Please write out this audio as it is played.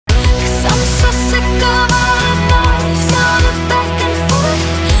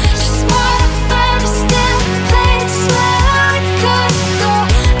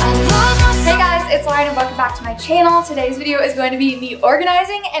back to my channel. Today's video is going to be me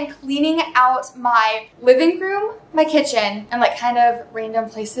organizing and cleaning out my living room, my kitchen, and like kind of random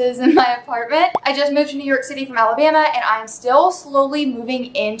places in my apartment. I just moved to New York City from Alabama and I'm still slowly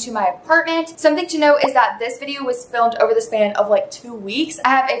moving into my apartment. Something to note is that this video was filmed over the span of like 2 weeks. I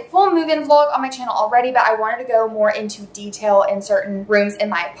have a full move-in vlog on my channel already, but I wanted to go more into detail in certain rooms in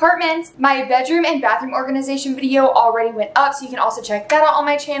my apartment. My bedroom and bathroom organization video already went up, so you can also check that out on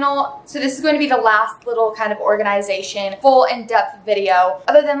my channel. So this is going to be the last little kind of organization, full in-depth video,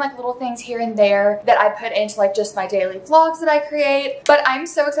 other than like little things here and there that I put into like just my daily vlogs that I create. But I'm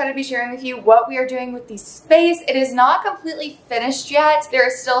so excited to be sharing with you what we are doing with the space. It is not completely finished yet. There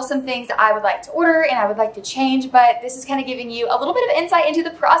are still some things that I would like to order and I would like to change, but this is kind of giving you a little bit of insight into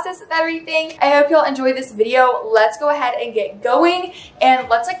the process of everything. I hope you'll enjoy this video. Let's go ahead and get going, and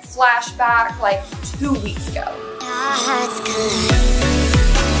let's like flash back like 2 weeks ago.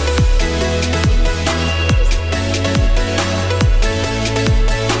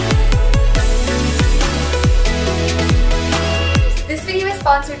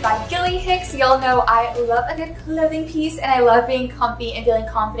 Sponsored by Gilly Hicks. Y'all know I love a good clothing piece and I love being comfy and feeling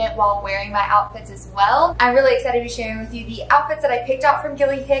confident while wearing my outfits as well. I'm really excited to be sharing with you the outfits that I picked out from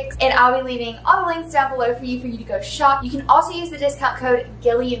Gilly Hicks, and I'll be leaving all the links down below for you to go shop. You can also use the discount code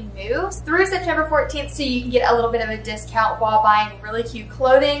GILLYMOVES through September 14th so you can get a little bit of a discount while buying really cute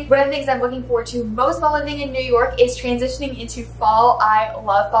clothing. One of the things I'm looking forward to most while living in New York is transitioning into fall. I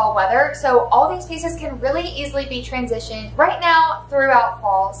love fall weather, so all these pieces can really easily be transitioned right now throughout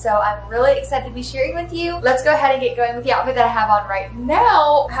fall, so I'm really excited to be sharing with you. Let's go ahead and get going with the outfit that I have on right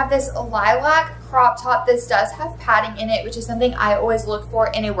now. I have this lilac crop top. This does have padding in it, which is something I always look for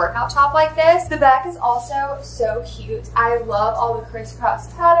in a workout top like this. The back is also so cute. I love all the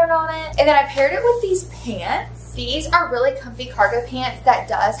crisscross pattern on it. And then I paired it with these pants. These are really comfy cargo pants that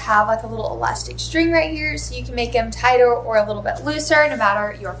does have like a little elastic string right here, so you can make them tighter or a little bit looser, no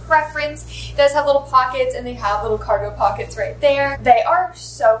matter your preference. It does have little pockets and they have little cargo pockets right there. They are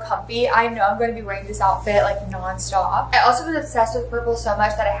so comfy. I know I'm going to be wearing this outfit like non-stop. I also was obsessed with purple so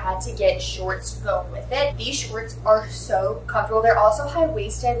much that I had to get shorts to go with it. These shorts are so comfortable. They're also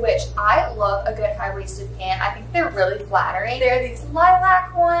high-waisted, which I love a good high-waisted pant. I think they're really flattering. They're these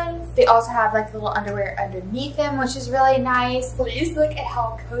lilac ones. They also have like little underwear underneath them, which is really nice. Please look at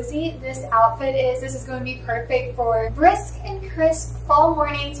how cozy this outfit is. This is going to be perfect for brisk and crisp fall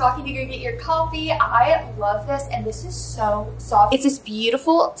mornings, walking to go get your coffee. I love this, and this is so soft. It's this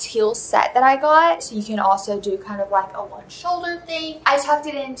beautiful teal set that I got, so you can also do kind of like a one shoulder thing. I tucked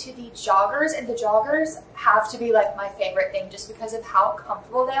it into the joggers, and the joggers have to be like my favorite thing just because of how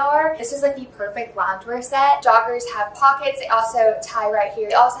comfortable they are. This is like the perfect loungewear set. Joggers have pockets. They also tie right here.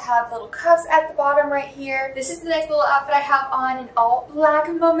 They also have little cuffs at the bottom right here. This is the next little outfit I have on, an all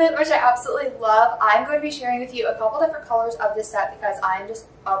black moment, which I absolutely love. I'm going to be sharing with you a couple different colors of this set because I'm just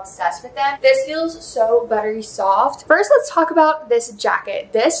obsessed with them. This feels so buttery soft. First, let's talk about this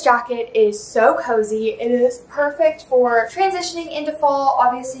jacket. This jacket is so cozy. It is perfect for transitioning into fall.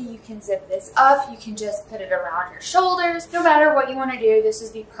 Obviously, you can zip this up. You can just put it around your shoulders. No matter what you want to do, this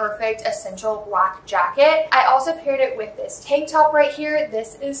is the perfect essential black jacket. I also paired it with this tank top right here.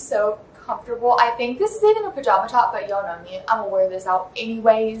 This is so comfortable. I think this is even a pajama top, but y'all know me, I'm gonna wear this out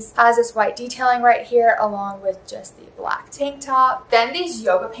anyways. Has this white detailing right here along with just the black tank top. Then these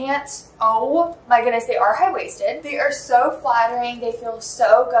yoga pants. Oh my goodness, they are high-waisted. They are so flattering. They feel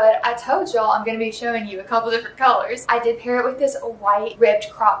so good. I told y'all I'm gonna be showing you a couple different colors. I did pair it with this white ribbed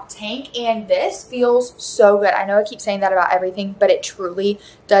crop tank, and this feels so good. I know I keep saying that about everything, but it truly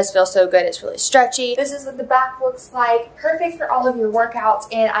does feel so good. It's really stretchy. This is what the back looks like. Perfect for all of your workouts,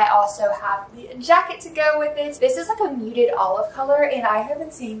 and I also have the jacket to go with it. This is like a muted olive color, and I have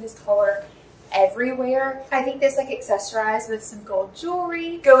been seeing this color everywhere. I think this like accessorized with some gold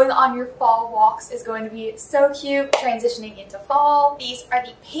jewelry going on your fall walks is going to be so cute. Transitioning into fall. These are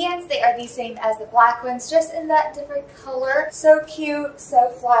the pants. They are the same as the black ones, just in that different color. So cute, so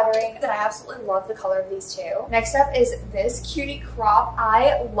flattering, and I absolutely love the color of these two. Next up is this cutie crop.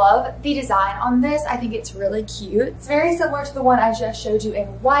 I love the design on this. I think it's really cute. It's very similar to the one I just showed you in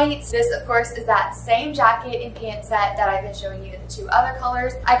white. This of course is that same jacket and pant set that I've been showing you in the two other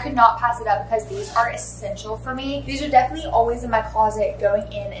colors. I could not pass it up because these are essential for me. These are definitely always in my closet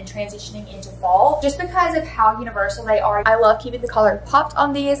going in and transitioning into fall, just because of how universal they are. I love keeping the color popped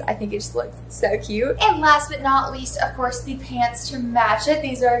on these. I think it just looks so cute. And last but not least, of course, the pants to match it.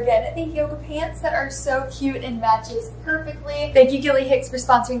 These are again the yoga pants that are so cute and matches perfectly. Thank you, Gilly Hicks, for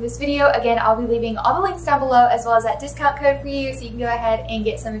sponsoring this video. Again, I'll be leaving all the links down below as well as that discount code for you, so you can go ahead and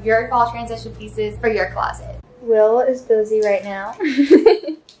get some of your fall transition pieces for your closet. Will is busy right now.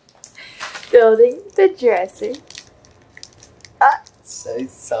 Building the dresser. So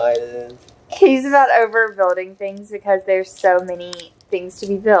excited. He's about overbuilding things because there's so many things to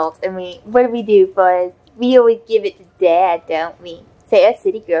be built. And what do we do, Buzz? We always give it to Dad, don't we? Say us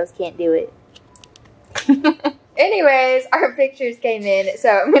city girls can't do it. Anyways, our pictures came in, so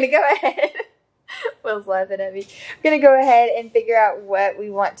I'm going to go ahead. Will's laughing at me. I'm going to go ahead and figure out what we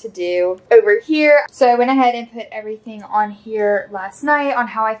want to do over here. So I went ahead and put everything on here last night on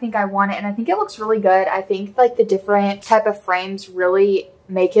how I think I want it, and I think it looks really good. I think like the different type of frames really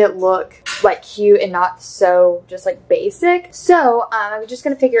make it look like cute and not so just like basic. So I'm just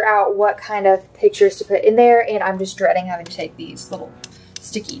going to figure out what kind of pictures to put in there, and I'm just dreading having to take these little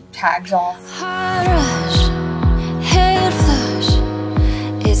sticky tags off. Heart rush, head flush.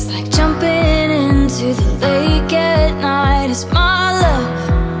 It's like jumping into the lake at night. Is my love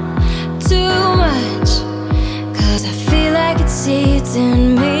too much? 'Cause I feel like it's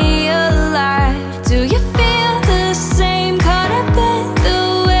eating me alive. Do you feel the same? Caught up in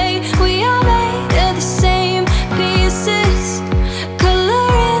the way we are made of the same pieces. Color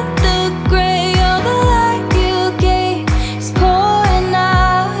in the gray, all the light you gave is pouring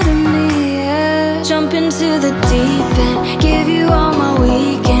out of me, yeah. Jump into the deep end, give you all my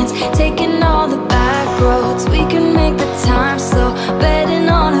weekends, taking all the back roads. We can make the time slow, betting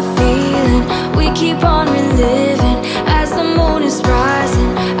on a feeling. We keep on reliving as the moon is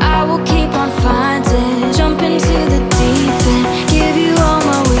rising. I will keep on finding. Jump into the deep end, give you all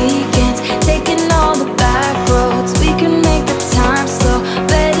my weekends, taking all the back roads. We can make the time slow,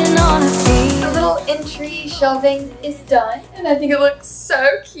 betting on a feeling. The little entry shelving is done, and I think it looks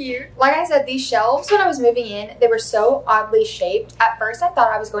so cute. Like I said, these shelves, when I was moving in, they were so oddly shaped. At first, I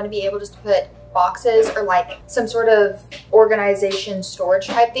thought I was going to be able just to put boxes or like some sort of organization storage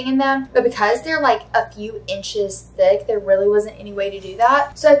type thing in them, but because they're like a few inches thick, there really wasn't any way to do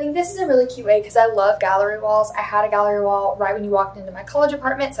that. So I think this is a really cute way because I love gallery walls. I had a gallery wall right when you walked into my college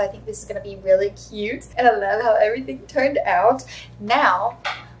apartment, so I think this is going to be really cute, and I love how everything turned out. Now,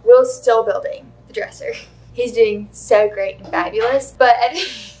 Will's still building the dresser. He's doing so great and fabulous, but I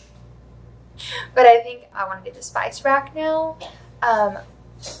think I want to do the spice rack now.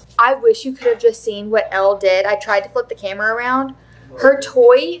 I wish you could have just seen what Elle did. I tried to flip the camera around. Her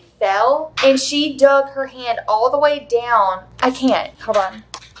toy fell and she dug her hand all the way down. I can't. Hold on.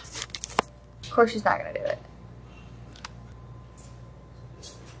 Of course she's not going to do it.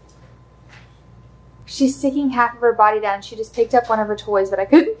 She's sticking half of her body down. She just picked up one of her toys, but I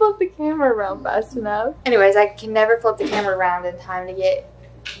couldn't flip the camera around fast enough. Anyways, I can never flip the camera around in time to get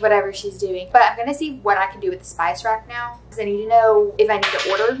whatever she's doing. But I'm gonna see what I can do with the spice rack now, because I need to know if I need to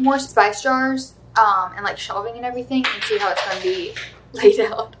order more spice jars and like shelving and everything, and see how it's gonna be laid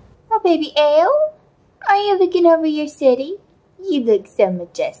out. Oh, baby Elle, are you looking over your city? You look so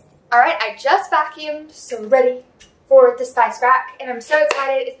majestic. All right, I just vacuumed, so I'm ready for the spice rack, and I'm so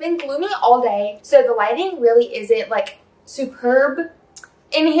excited. It's been gloomy all day, so the lighting really isn't like superb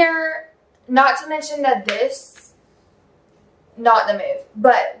in here, not to mention that this, not the move,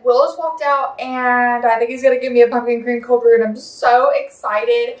 but Will's walked out and I think he's gonna give me a pumpkin cream cold brew, and I'm just so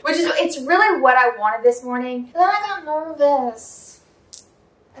excited, which is, it's really what I wanted this morning. But then I got nervous.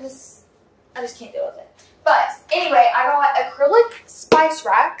 I just can't deal with it. But anyway, I got acrylic spice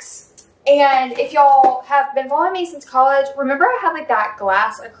racks, and if y'all have been following me since college, remember I had like that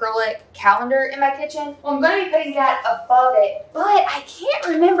glass acrylic calendar in my kitchen? Well, I'm gonna be putting that above it, but I can't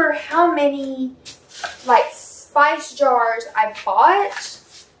remember how many like spice jars I bought,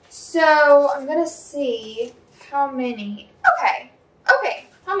 so I'm gonna see how many. Okay,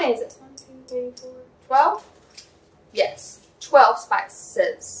 how many is this? 1, 2, 3, 4, 12? Yes, 12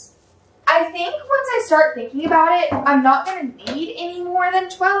 spices. I think once I start thinking about it, I'm not gonna need any more than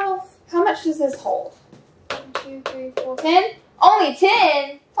 12. How much does this hold? 1, 2, 3, 4, 10? Only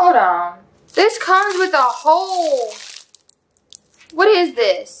 10? Hold on. This comes with a whole, what is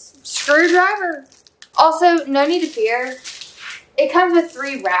this? Screwdriver? Also, no need to fear. It comes with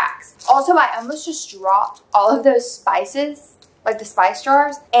 3 racks. Also, I almost just dropped all of those spices, like the spice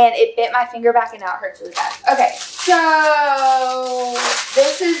jars, and it bit my finger back and now it hurts really bad. Okay, so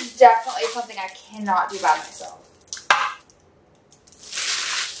this is definitely something I cannot do by myself.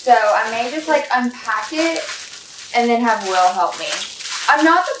 So I may just like unpack it and then have Will help me. I'm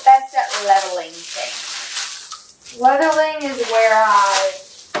not the best at leveling things. Leveling is where I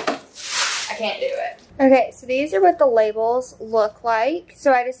can't do it. Okay, so these are what the labels look like.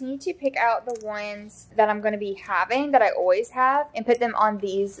 So I just need to pick out the ones that I'm going to be having, that I always have, and put them on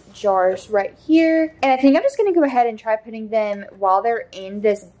these jars right here. And I think I'm just going to go ahead and try putting them while they're in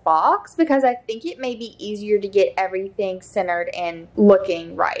this box, because I think it may be easier to get everything centered and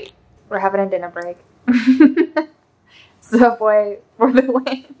looking right. We're having a dinner break. Subway for the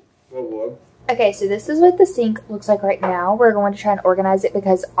win. Oh boy. Okay, so this is what the sink looks like right now. We're going to try and organize it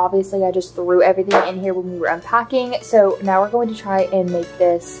because obviously I just threw everything in here when we were unpacking. So now we're going to try and make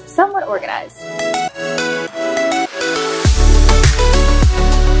this somewhat organized.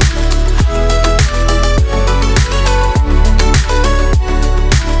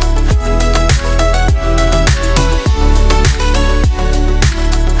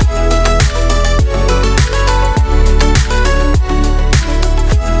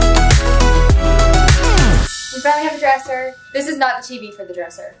 This is not the TV for the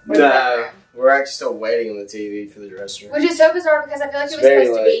dresser. No, we're actually still waiting on the TV for the dresser. Which is so bizarre because I feel like it was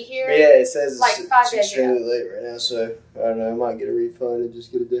supposed to be here. But yeah, it says like it's extremely late right now, so I don't know. I might get a refund and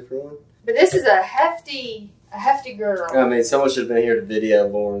just get a different one. But this is a hefty girl. I mean, someone should have been here to video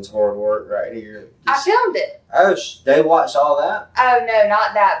Lauren's hard work right here. I filmed it. Oh, they watched all that? Oh no,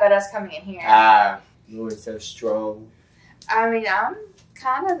 not that, but us coming in here. Ah, Lauren's so strong. I mean, I'm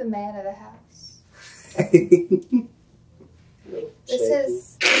kind of the man of the house. This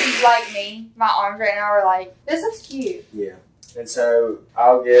is like me. My arms right now are like, this looks cute. Yeah. And so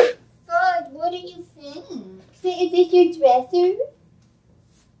I'll get. Bud, what do you think? Is this your dresser?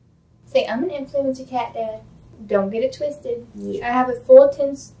 Say, I'm an influencer cat dad. Don't get it twisted. Yeah. I have a full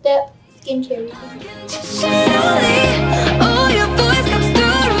 10-step skincare routine. Oh, your voice comes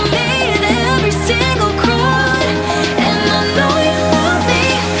through to me in every single chord, and I know you love me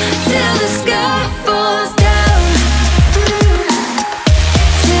till the sky falls down.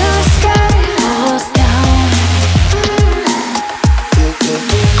 Till the sky falls down.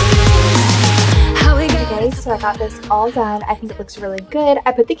 How we got Okay, so I got this all done. I think it looks really good.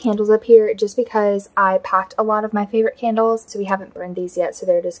 I put the candles up here just because I packed a lot of my favorite candles, so we haven't burned these yet, so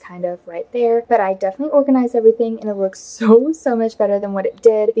they're just kind of right there. But I definitely organized everything and it looks so much better than what it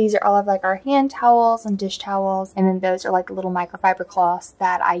did. These are all of like our hand towels and dish towels, and then those are like the little microfiber cloths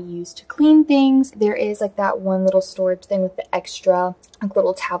that I use to clean things. There is like that one little storage thing with the extra like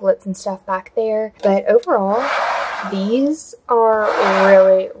little tablets and stuff back there. But overall, these are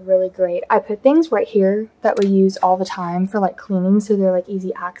really great. I put things right here that we use all the time for like cleaning, so they're like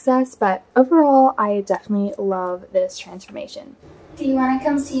easy access. But overall, I definitely love this transformation. Do you want to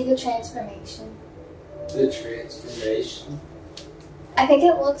come see the transformation? The transformation? I think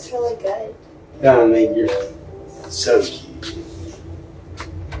it looks really good. I mean, you're so cute.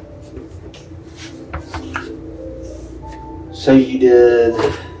 So you did.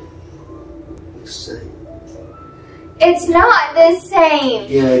 Let's see. It's not the same.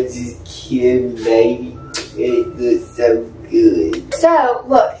 You're just cute, baby. It looks so good. So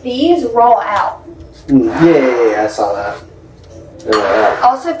look, these roll out. Yeah, I saw that.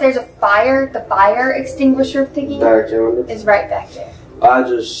 Also, if there's a fire, the fire extinguisher thingy Dark yonder. is right back there. I'll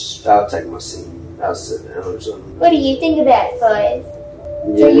take my seat. I'll sit down or something. What do you think of that, Bud?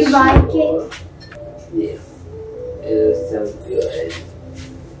 Yeah, Do you like it? Yeah. It looks so good.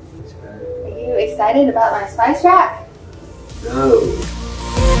 Are you excited about my spice rack? No.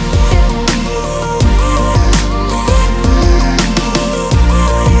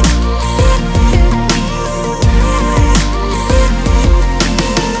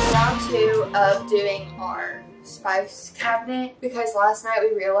 Round 2 of doing our spice cabinet, because last night we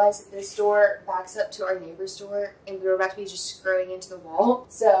realized that this door backs up to our neighbor's door and we were about to be just screwing into the wall.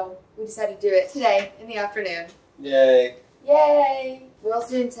 So we decided to do it today in the afternoon. Yay. Yay! Will's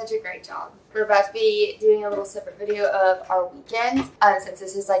doing such a great job. We're about to be doing a little separate video of our weekend, since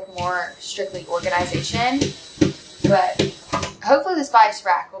this is like more strictly organization. But hopefully the spice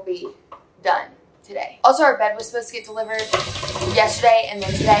rack will be done today. Also, our bed was supposed to get delivered yesterday and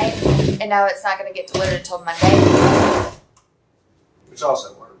then today, and now it's not going to get delivered until Monday. Which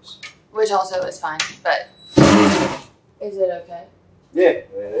also works. Which also is fine, but is it okay? Yeah,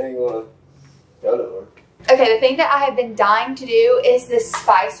 man, it ain't gonna go nowhere. Okay, the thing that I have been dying to do is this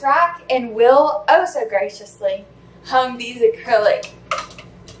spice rack, and Will, oh so graciously, hung these acrylic,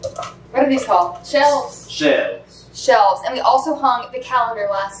 what are these called? Shelves? Shelves. And we also hung the calendar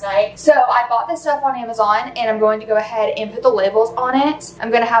last night. So I bought this stuff on Amazon, and I'm going to go ahead and put the labels on it. I'm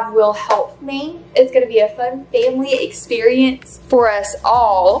going to have Will help me. It's going to be a fun family experience for us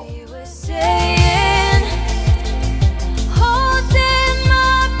all. you were saying, holding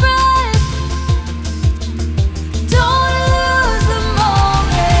my breath, don't lose the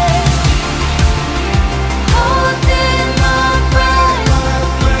moment. Holding my breath,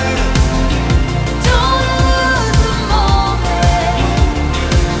 don't lose the moment.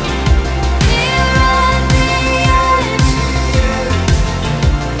 Here at the edge,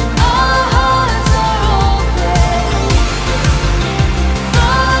 our hearts are open,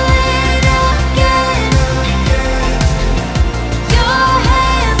 falling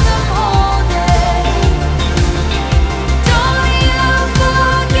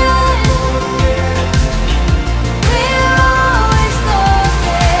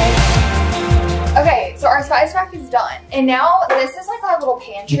And now this is like our little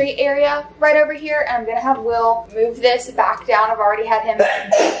pantry area right over here. And I'm gonna have Will move this back down. I've already had him,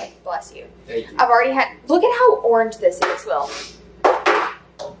 bless you. Thank you. I've already had, look at how orange this is, Will.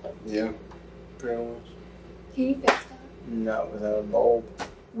 Yeah, pretty much. Can you fix that? Not without a bulb.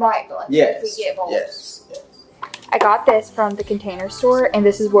 Right, but like Yes. if we get bulbs. Yes. Yes. I got this from the Container Store, and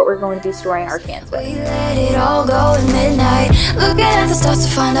this is what we're going to be storing our cans with. We let it all go at midnight, looking at the stars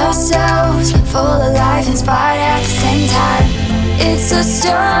to find ourselves full of life, inspired at the same time. It's a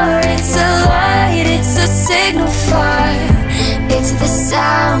star, it's a light, it's a signal fire. It's the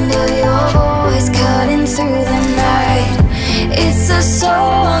sound of your voice cutting through the night. It's a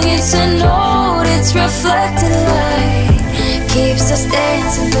song, it's a note, it's reflected light. Keeps us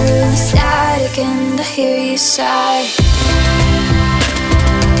dancing through the static, and I hear you sigh.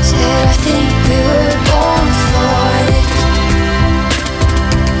 Said I think we were born for it.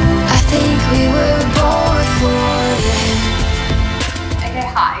 I think we were born for it. Okay,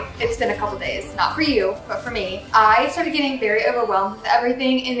 hi. It's been a couple days, not for you, but for me. I started getting very overwhelmed with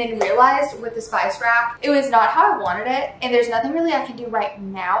everything and then realized with the spice rack, it was not how I wanted it, and there's nothing really I can do right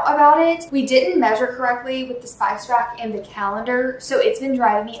now about it. We didn't measure correctly with the spice rack and the calendar, so it's been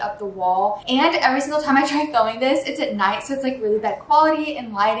driving me up the wall. And every single time I try filming this, it's at night, so it's like really bad quality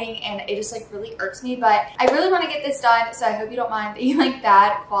and lighting, and it just like really irks me. But I really want to get this done, so I hope you don't mind that you like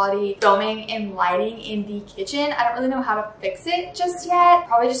bad quality filming and lighting in the kitchen. I don't really know how to fix it just yet.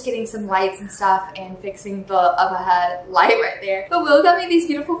 Probably just getting some lights and stuff and fixing the up ahead light right there. But Will got me these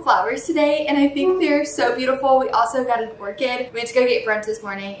beautiful flowers today, and I think they're so beautiful. We also got an orchid. We went to go get brunch this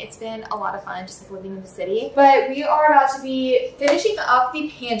morning. It's been a lot of fun just like living in the city. But we are about to be finishing up the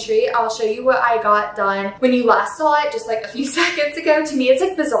pantry. I'll show you what I got done when you last saw it just like a few seconds ago. To me, it's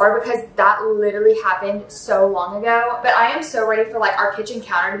like bizarre because that literally happened so long ago. But I am so ready for like our kitchen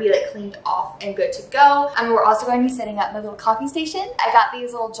counter to be like cleaned off and good to go. We're also going to be setting up my little coffee station. I got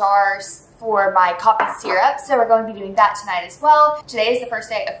these little jars for my coffee syrup, so we're going to be doing that tonight as well. Today is the first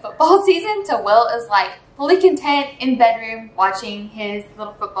day of football season, so Will is like fully content in bedroom watching his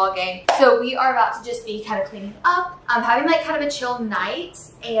little football game. So we are about to just be kind of cleaning up. I'm having like kind of a chill night,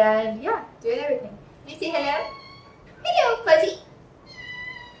 and yeah, doing everything. Can you say hello? Hello, Fuzzy.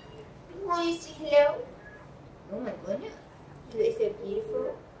 You want to say hello? Oh my goodness. You look so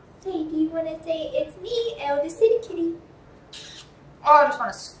beautiful. Say, do you want to say it's me, El the City Kitty? Oh, I just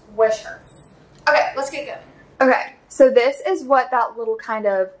want to squish her. Okay, let's get going. Okay, so this is what that little kind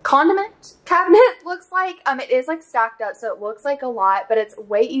of condiment cabinet looks like. It is like stacked up, so it looks like a lot, but it's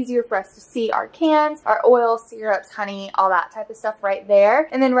way easier for us to see our cans, our oil, syrups, honey, all that type of stuff right there.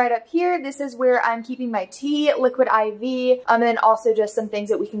 And then right up here, this is where I'm keeping my tea, liquid IV, and then also just some things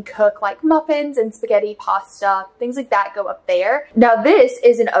that we can cook like muffins and spaghetti, pasta, things like that go up there. Now this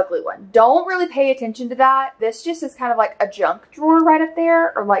is an ugly one. Don't really pay attention to that. This just is kind of like a junk drawer right up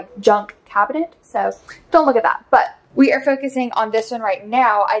there, or like junk cabinet, so don't look at that. But we are focusing on this one right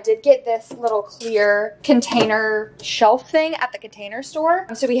now. I did get this little clear container shelf thing at the Container Store.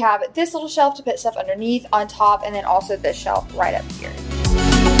 So we have this little shelf to put stuff underneath, on top, and then also this shelf right up here.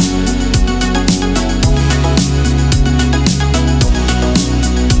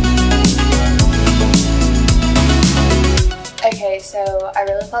 Okay, so I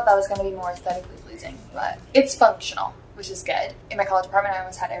really thought that was going to be more aesthetically pleasing, but it's functional, which is good. In my college apartment, I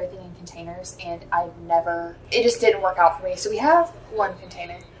almost had everything in containers, and it just didn't work out for me. So we have one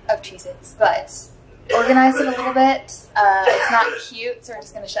container of Cheez-Its, but organized it a little bit. It's not cute, so we're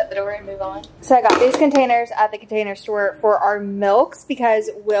just gonna shut the door and move on. So I got these containers at the Container Store for our milks because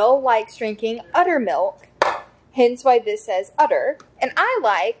Will likes drinking udder milk, hence why this says udder, and I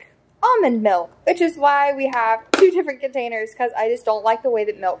like almond milk, which is why we have two different containers, because I just don't like the way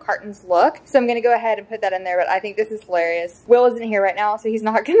that milk cartons look. So I'm gonna go ahead and put that in there, but I think this is hilarious. Will isn't here right now, so he's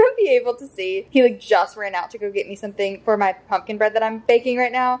not gonna be able to see. He like just ran out to go get me something for my pumpkin bread that I'm baking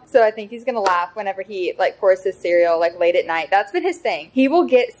right now. So I think he's gonna laugh whenever he like pours his cereal like late at night. That's been his thing. He will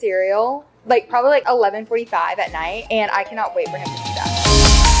get cereal like probably like 11:45 at night, and I cannot wait for him to see that.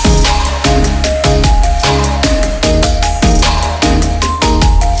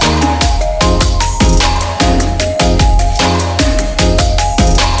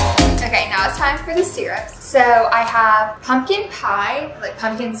 Time for the syrups. So I have pumpkin pie, like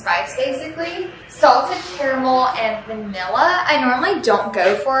pumpkin spice basically, salted caramel, and vanilla. I normally don't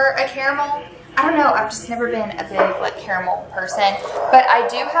go for a caramel. I don't know, I've just never been a big like caramel person, but I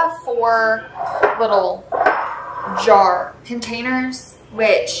do have 4 little jar containers,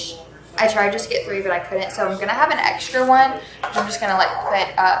 which I tried just to get 3, but I couldn't, so I'm gonna have an extra one, which I'm just gonna like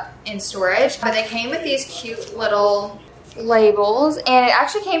put up in storage. But they came with these cute little labels, and it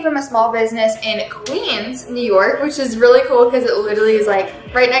actually came from a small business in Queens, New York, which is really cool because it literally is like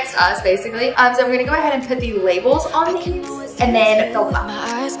right next to us basically. So I'm gonna go ahead and put the labels on these and then fill them out.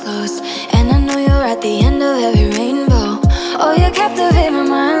 My eyes closed, and I know you're at the end of every rainbow. Oh, you captivate my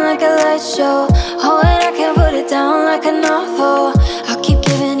mind like a light show. Oh, and I can't put it down like a novel. I'll keep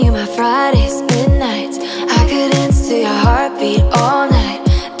giving you my Fridays, midnights. I could dance to your heartbeat all night.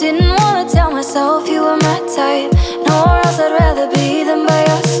 Didn't wanna tell myself you were my type. Nowhere else I'd rather be than by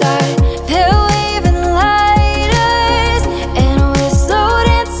your side. They're waving lighters, and we're slow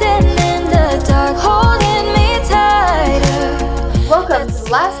dancing in the dark, holding me tighter. Welcome to the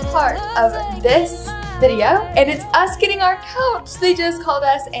last part of this video, and it's us getting our couch. They just called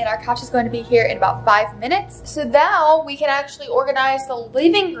us, and our couch is going to be here in about 5 minutes. So now we can actually organize the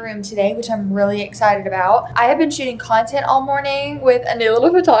living room today, which I'm really excited about. I have been shooting content all morning with a new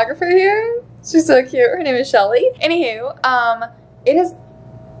little photographer here. She's so cute. Her name is Shelly. Anywho, it is.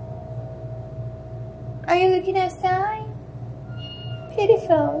 Are you looking outside?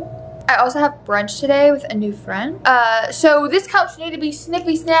 Pitiful. I also have brunch today with a new friend. So this couch needs to be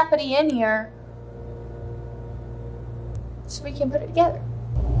snippy snappity in here so we can put it together.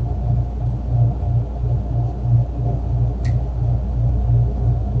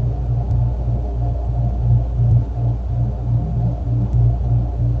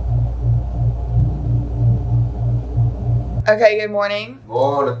 Okay, good morning.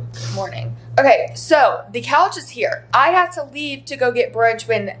 Morning. Morning. Okay, so the couch is here. I had to leave to go get brunch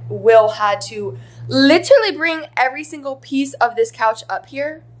when Will had to literally bring every single piece of this couch up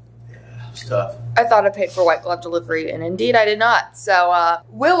here. It's tough. I thought I paid for white glove delivery, and indeed I did not. So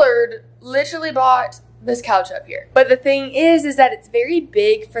Willard literally bought this couch up here. But the thing is that it's very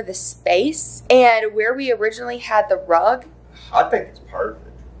big for the space, and where we originally had the rug, I think it's perfect.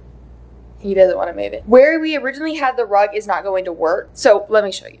 he doesn't want to move it. Where we originally had the rug is not going to work. So let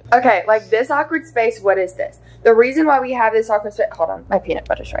me show you. Okay, like this awkward space, what is this? The reason why we have this awkward space, hold on, my peanut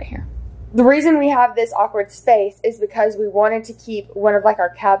butter's right here. The reason we have this awkward space is because we wanted to keep one of like our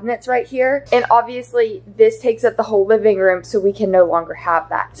cabinets right here. And obviously this takes up the whole living room, so we can no longer have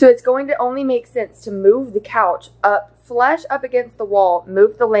that. So it's going to only make sense to move the couch up, flush up against the wall,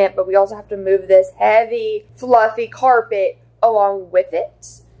 move the lamp, but we also have to move this heavy, fluffy carpet along with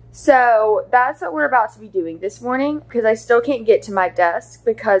it. So that's what we're about to be doing this morning, because I still can't get to my desk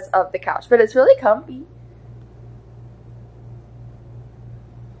because of the couch, but it's really comfy.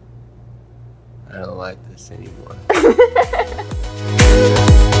 I don't like this anymore. I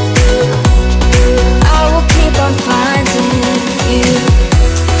will keep on finding you.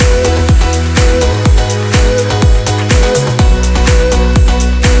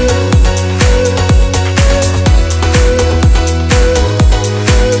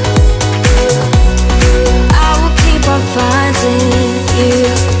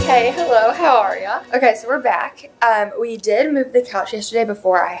 Okay, so we're back. We did move the couch yesterday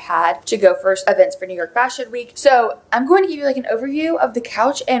before I had to go for events for New York Fashion Week. So I'm going to give you like an overview of the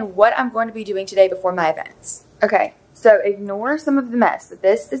couch and what I'm going to be doing today before my events. Okay, so ignore some of the mess, but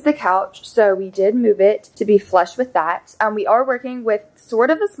this is the couch. So we did move it to be flush with that. We are working with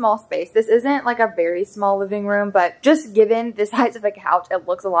sort of a small space. This isn't like a very small living room, but just given the size of the couch, it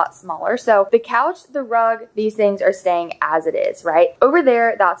looks a lot smaller. So the couch, the rug, these things are staying as it is, right? Over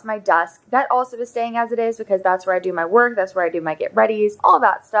there, that's my desk. That also is staying as it is because that's where I do my work. That's where I do my get readies, all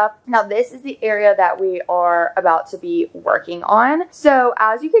that stuff. Now, this is the area that we are about to be working on. So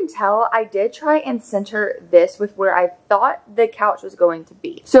as you can tell, I did try and center this with where I thought the couch was going to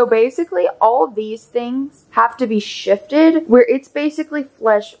be. So basically, all these things have to be shifted where it's basically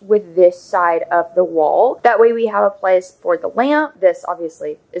flush with this side of the wall. That way we have a place for the lamp. This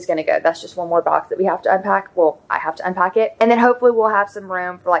obviously is going to go. That's just one more box that we have to unpack. Well, I have to unpack it. And then hopefully we'll have some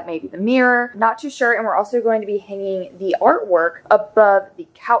room for like maybe the mirror. Not too sure. And we're also going to be hanging the artwork above the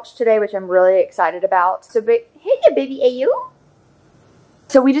couch today, which I'm really excited about. So, hey, baby, are you?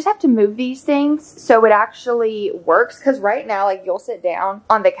 So we just have to move these things so it actually works. Because right now, like, you'll sit down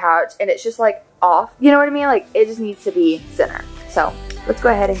on the couch and it's just like off. You know what I mean? Like, it just needs to be centered. So let's go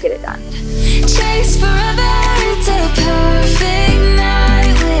ahead and get it done. Chase forever until perfect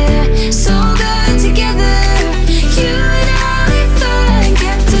night. We're so good together. You and I, we find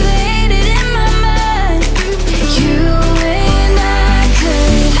captivated in my mind. You and I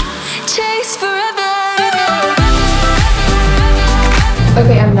could chase forever.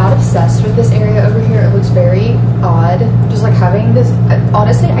 Okay, I'm not obsessed with this area over here. It looks very odd. Just like having this,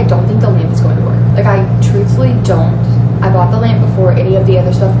 honestly, I don't think the lamp is going to work. Like, I truthfully don't I bought the lamp before any of the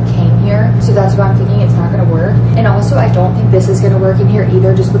other stuff came here, so that's why I'm thinking it's not gonna work. And also I don't think this is gonna work in here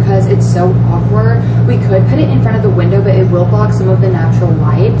either, just because it's so awkward. We could put it in front of the window, but it will block some of the natural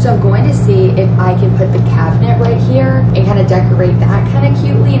light. So I'm going to see if I can put the cabinet right here and kind of decorate that kind of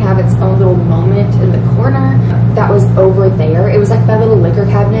cutely and have its own little moment in the corner. That was over there. It was like my little liquor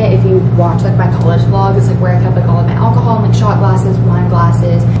cabinet. If you watch like my college vlog, it's like where I kept like all of my alcohol and like shot glasses, wine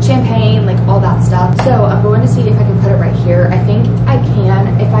glasses, champagne, like all that stuff. So I'm going to see if I can put it right here. I think I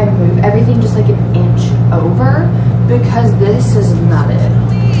can if I move everything just like an inch over, because this is not it.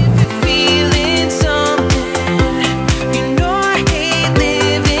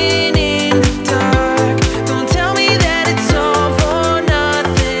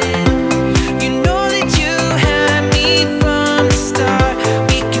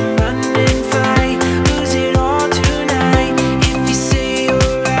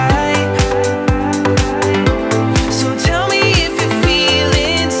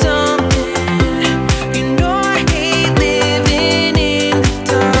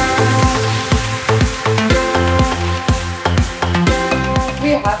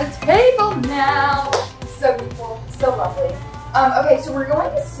 Okay, so we're going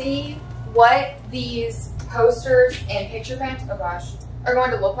to see what these posters and picture frames, oh gosh, are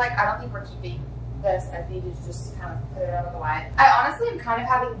going to look like. I don't think we're keeping this. I think to just kind of put it out of the way. I honestly am kind of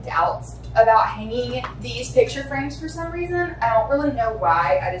having doubts about hanging these picture frames for some reason. I don't really know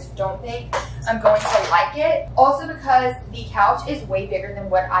why. I just don't think I'm going to like it. Also because the couch is way bigger than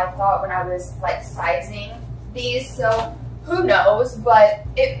what I thought when I was like sizing these, so who knows, but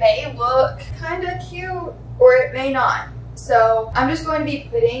it may look kind of cute or it may not. So I'm just going to be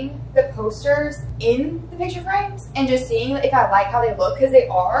putting the posters in the picture frames and just seeing if I like how they look, because they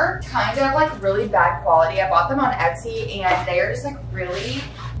are kind of like really bad quality. I bought them on Etsy and they are just like really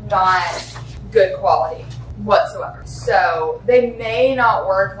not good quality whatsoever. So they may not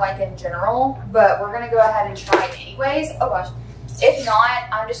work like in general, but we're gonna go ahead and try it anyways. Oh gosh. If not,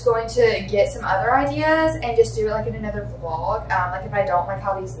 I'm just going to get some other ideas and just do it like in another vlog. Like if I don't like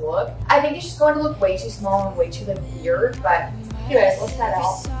how these look. I think it's just going to look way too small and way too like weird. But anyways, let's head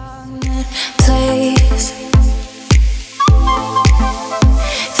out.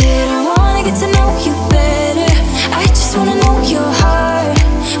 Didn't wanna get to know you better. I just wanna know your heart.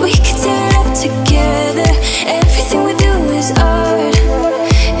 We can tear it up together. Everything we do is art.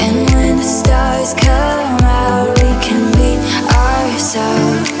 And when the stars come out, we can be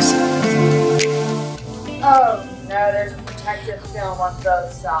ourselves. Oh no, there's a protective film on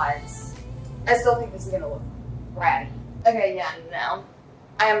both sides. I still think this is gonna look ratty. Okay, yeah, no.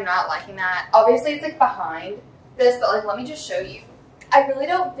 I am not liking that. Obviously it's like behind this, but like let me just show you. I really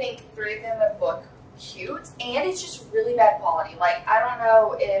don't think three of them would look cute, and it's just really bad quality. Like I don't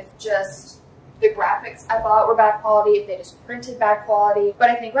know if just the graphics I bought were bad quality, if they just printed bad quality, but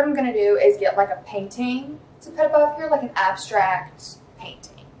I think what I'm gonna do is get like a painting to put above here, like an abstract painting.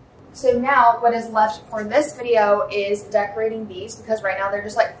 So now what is left for this video is decorating these, because right now they're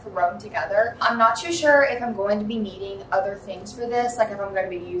just like thrown together. I'm not too sure if I'm going to be needing other things for this, like if I'm going to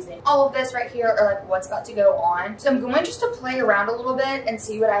be using all of this right here or like what's about to go on. So I'm going just to play around a little bit and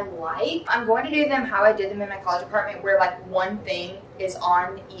see what I like. I'm going to do them how I did them in my college apartment, where like one thing is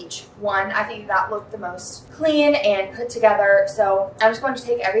on each one. I think that looked the most clean and put together. So I'm just going to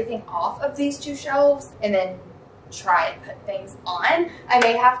take everything off of these two shelves and then try and put things on. I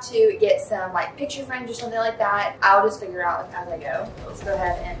may have to get some like picture frames or something like that. I'll just figure out like as I go. Let's go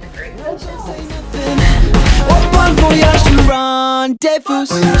ahead and decorate this. Bon voyage to rendezvous.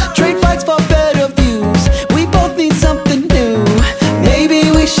 Trade flights for better views. We both need something new. Maybe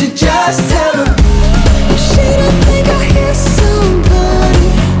we should just tell her. She don't think I hear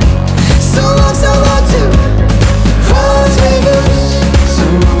somebody. So long to rendezvous.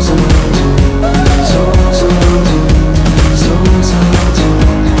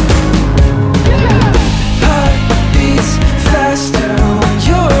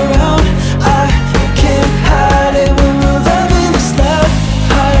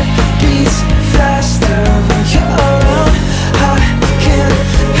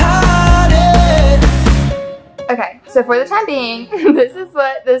 So for the time being, this is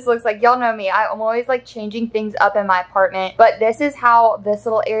what this looks like. Y'all know me. I'm always like changing things up in my apartment, but this is how this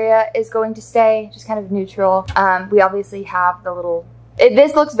little area is going to stay, just kind of neutral. We obviously have the little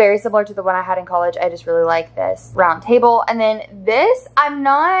This looks very similar to the one I had in college. I just really like this round table. And then this, I'm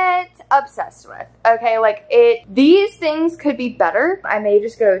not obsessed with. Okay, like these things could be better. I may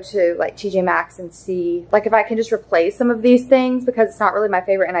just go to like TJ Maxx and see like if I can just replace some of these things because it's not really my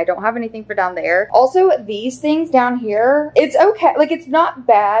favorite and I don't have anything for down there. Also, these things down here, it's okay. Like it's not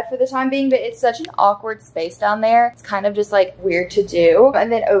bad for the time being, but it's such an awkward space down there. It's kind of just like weird to do.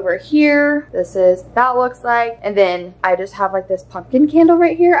 And then over here, this is what that looks like. And then I just have like this pumpkin candle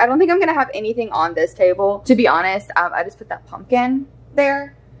right here. I don't think I'm gonna have anything on this table, to be honest. I just put that pumpkin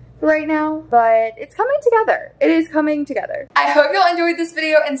there right now, but it's coming together. It is coming together. I hope y'all enjoyed this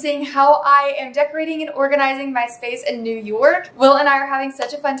video and seeing how I am decorating and organizing my space in New York. Will and I are having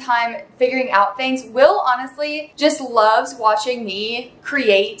such a fun time figuring out things. Will honestly just loves watching me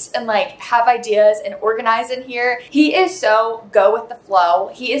create and like have ideas and organize in here. He is so go with the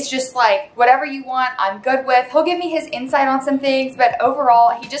flow. He is just like, whatever you want, I'm good with. He'll give me his insight on some things, but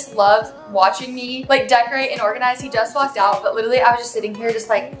overall, he just loves watching me like decorate and organize. He just walked out, but literally I was just sitting here just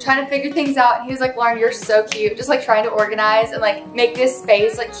like trying to figure things out, and he was like, Lauren, you're so cute, just like trying to organize and like make this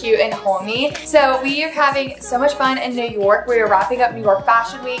space like cute and homey. So we are having so much fun in New York. We are wrapping up New York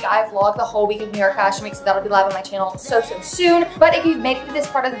Fashion Week. I vlogged the whole week of New York Fashion Week, so that'll be live on my channel so soon. But if you've made it to this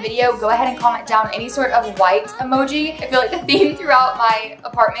part of the video, go ahead and comment down any sort of white emoji. I feel like the theme throughout my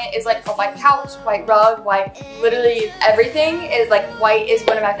apartment is like a white couch, white rug, white, literally everything is like white is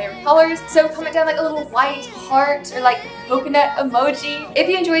one of my favorite colors. So comment down like a little white heart or like coconut emoji. If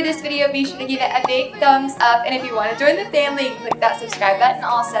you enjoyed this video, be sure to give it a big thumbs up, and if you want to join the family, click that subscribe button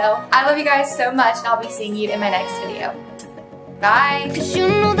also. I love you guys so much, and I'll be seeing you in my next video. Bye! 'Cause you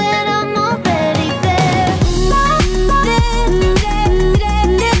know that I'm